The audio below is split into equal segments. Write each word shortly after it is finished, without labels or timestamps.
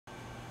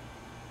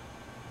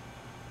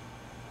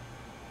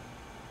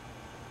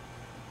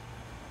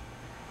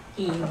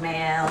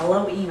Email,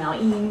 oh email,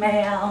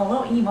 email,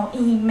 oh email,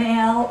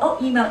 email, oh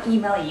email,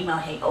 email, email,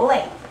 hey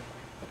ole.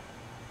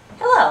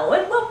 Hello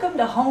and welcome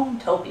to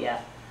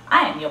Hometopia.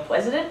 I am your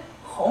president,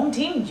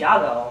 Hometeam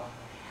Jago.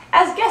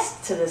 As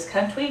guests to this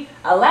country,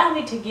 allow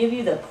me to give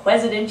you the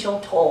presidential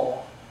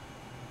tour.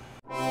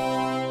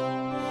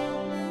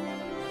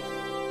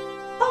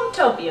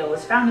 Hometopia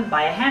was founded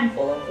by a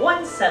handful of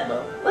one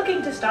settler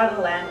looking to start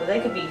a land where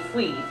they could be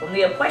free from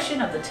the oppression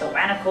of the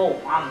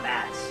tyrannical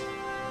wombats.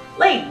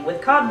 Laden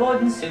with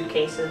cardboard and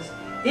suitcases,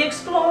 the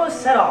explorers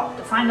set off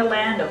to find a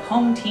land of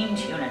Hometeam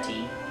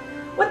unity.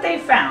 What they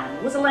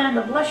found was a land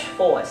of lush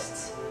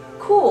forests,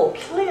 cool,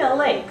 clear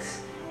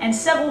lakes, and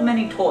several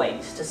many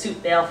toys to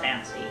suit their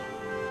fancy.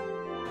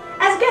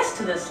 As guests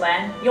to this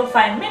land, you'll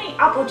find many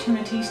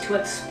opportunities to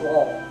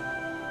explore.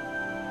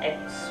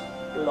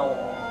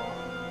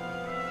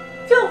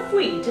 Feel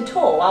free to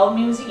tour our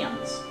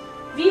museums,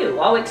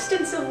 view our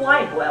extensive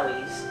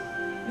libraries,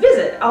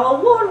 visit our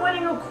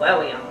award-winning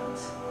aquariums,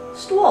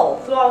 stroll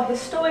through our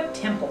historic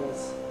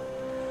temples.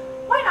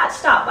 Why not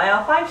stop by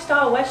our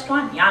 5-star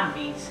restaurant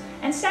Janvi's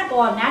and sample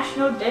our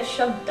national dish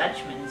of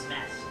Dutchman's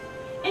mess?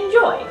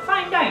 Enjoy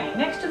fine dining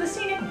next to the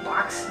scenic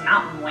Box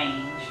Mountain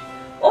Range,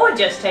 or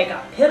just take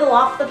a piddle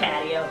off the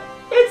patio.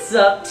 It's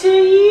up to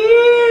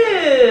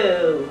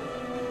you!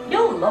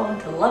 You'll learn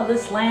to love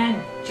this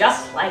land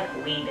just like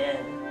we did.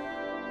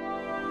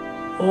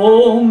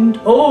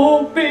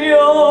 Hometopia!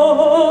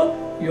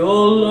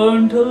 You'll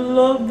learn to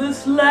love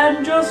this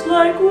land just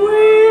like we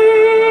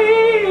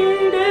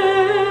did.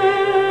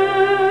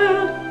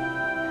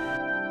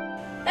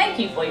 Thank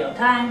you for your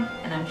time,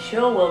 and I'm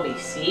sure we'll be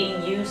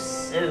seeing you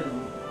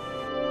soon.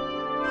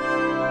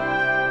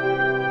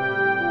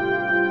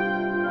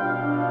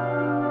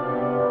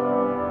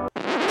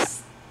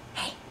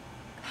 Hey.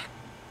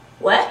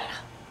 What?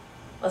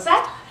 What's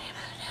that?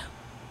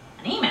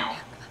 An email?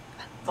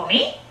 For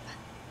me?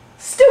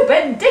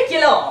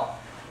 Stupidiculo!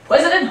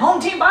 President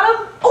Hometeam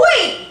Bottom,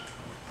 away!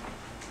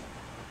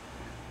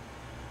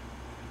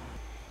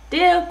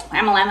 Dear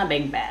Pamelana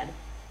Big Bad,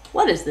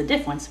 what is the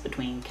difference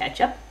between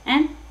Ketchup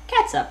and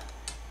Catsup?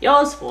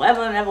 Yours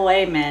forever and ever,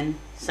 amen.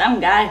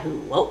 Some guy who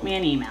wrote me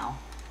an email.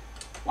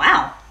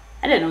 Wow,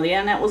 I didn't know the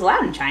internet was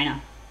allowed in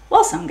China.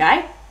 Well, some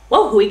guy,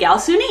 well, hui gao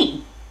su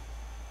ni.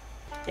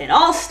 It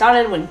all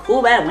started when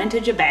CoolBad went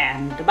to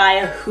Japan to buy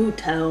a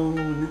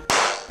futon.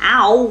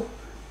 Ow!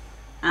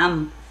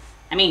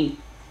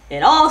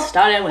 It all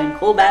started when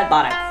CoolBad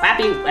bought a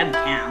crappy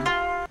webcam.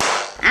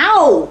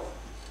 Ow!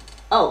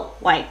 Oh,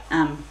 wait,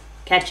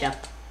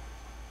 Ketchup.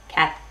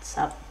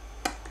 Catsup.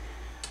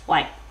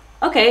 Wait,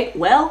 okay,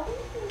 well,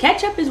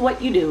 Ketchup is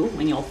what you do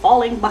when you're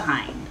falling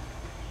behind.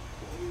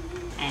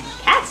 And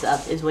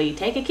Catsup is where you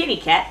take a kitty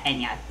cat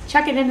and you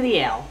chuck it into the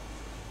air.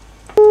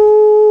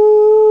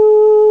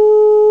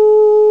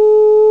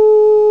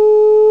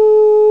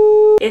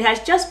 It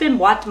has just been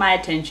brought to my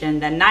attention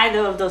that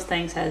neither of those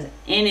things has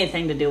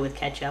anything to do with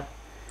ketchup.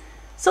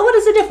 So what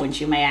is the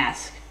difference, you may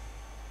ask?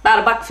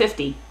 About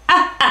 $1.50.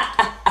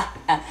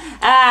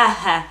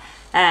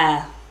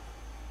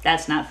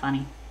 That's not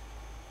funny.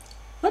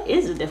 What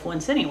is the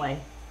difference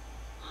anyway?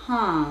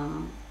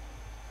 Huh.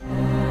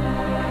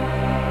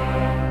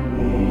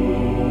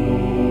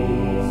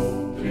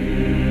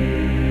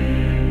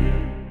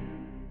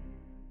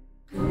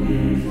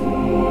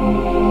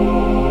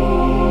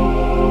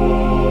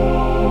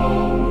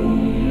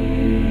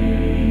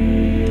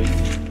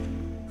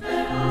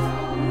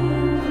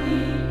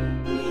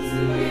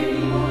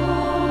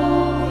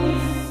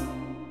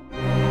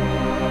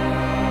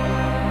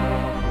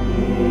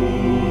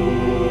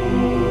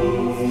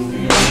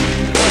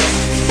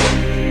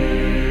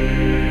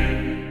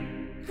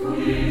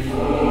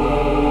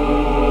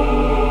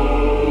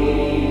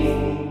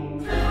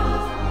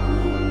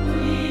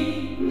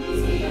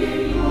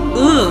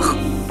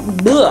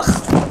 Ugh.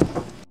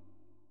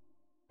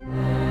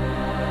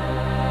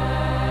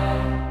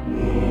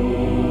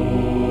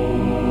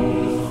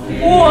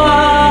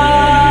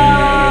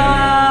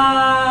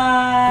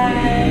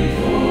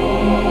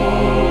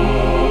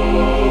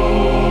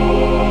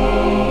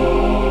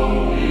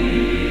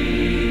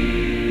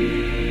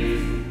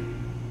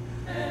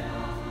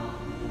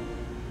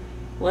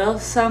 Well,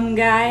 some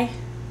guy,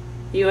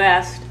 you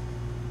asked,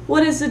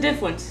 what is the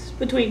difference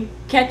between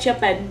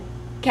ketchup and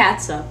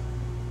catsup?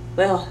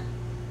 Well,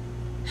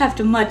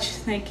 after much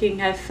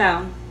thinking, I've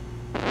found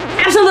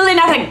absolutely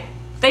nothing!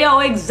 They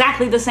are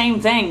exactly the same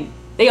thing.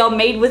 They are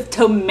made with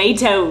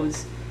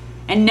tomatoes.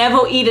 And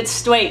never eat it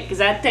straight, because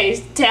that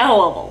tastes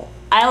terrible.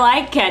 I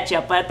like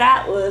ketchup, but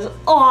that was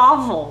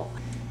awful.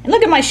 And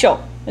look at my shirt.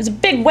 There's a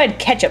big red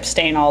ketchup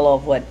stain all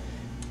over it.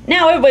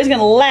 Now everybody's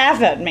gonna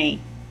laugh at me.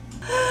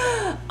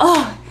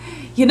 Oh,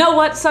 you know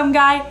what, some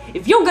guy?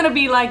 If you're gonna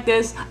be like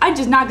this, I'm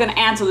just not gonna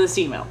answer this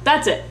email.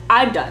 That's it.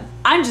 I'm done.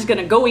 I'm just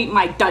gonna go eat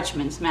my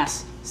Dutchman's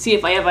mess. See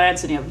if I ever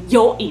answer any of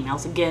your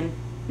emails again.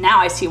 Now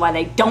I see why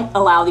they don't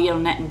allow the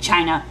internet in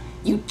China,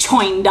 you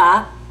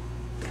choinda.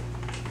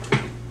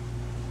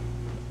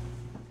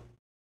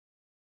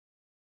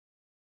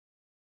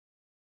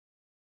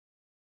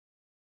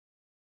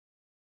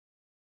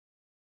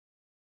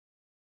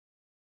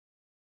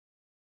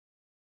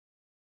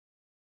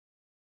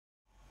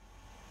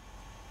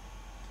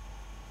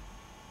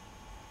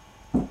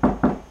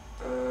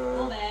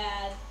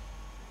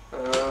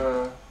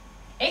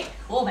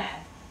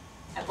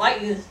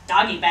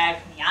 doggy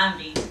bag from the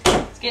Andes.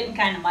 It's getting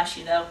kind of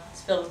mushy though.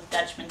 It's filled with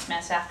Dutchman's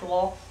mess after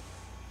all.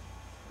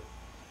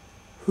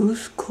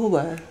 Who's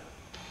CoolBad?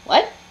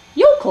 What?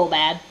 You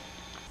CoolBad.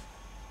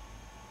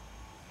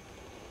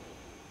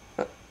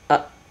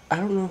 I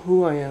don't know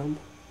who I am.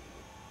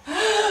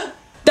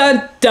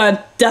 Dun dun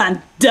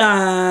dun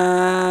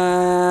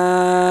dun!